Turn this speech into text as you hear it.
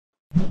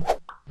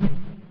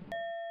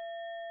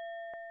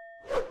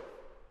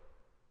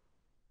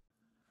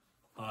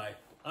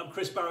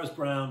Chris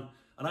Barrows-Brown,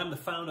 and I'm the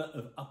founder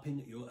of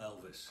Upping Your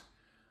Elvis.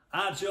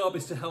 Our job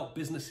is to help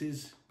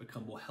businesses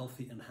become more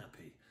healthy and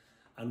happy.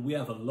 And we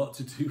have a lot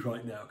to do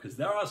right now because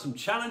there are some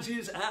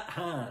challenges at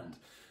hand.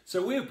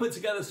 So we have put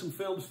together some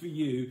films for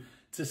you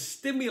to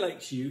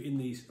stimulate you in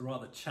these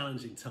rather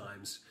challenging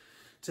times,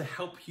 to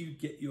help you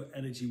get your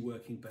energy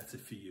working better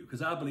for you.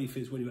 Because our belief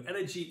is when your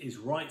energy is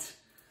right,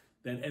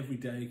 then every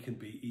day can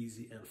be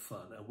easy and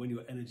fun. And when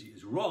your energy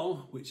is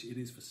wrong, which it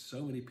is for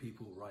so many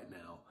people right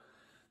now,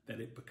 then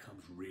it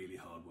becomes really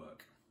hard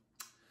work.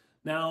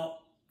 Now,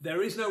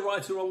 there is no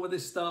right or wrong with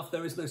this stuff.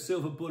 There is no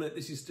silver bullet.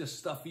 This is just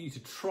stuff for you to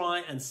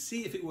try and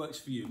see if it works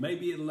for you.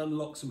 Maybe it'll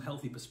unlock some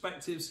healthy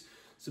perspectives,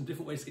 some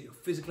different ways to get your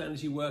physical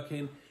energy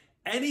working.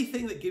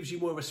 Anything that gives you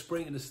more of a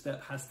spring in a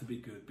step has to be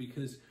good,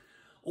 because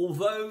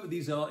although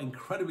these are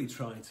incredibly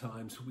trying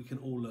times, we can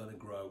all learn and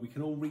grow. We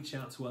can all reach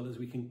out to others.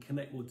 We can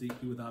connect more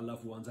deeply with our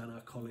loved ones and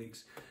our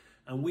colleagues.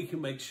 And we can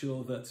make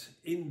sure that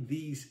in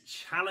these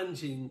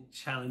challenging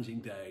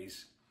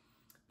days,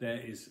 there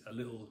is a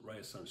little ray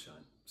of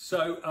sunshine.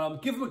 So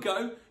give them a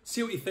go,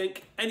 see what you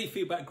think. Any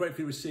feedback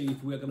gratefully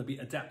received. We are going to be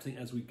adapting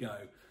as we go.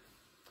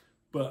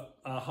 But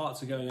our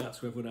hearts are going out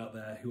to everyone out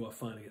there who are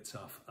finding it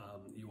tough.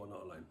 You are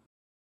not alone.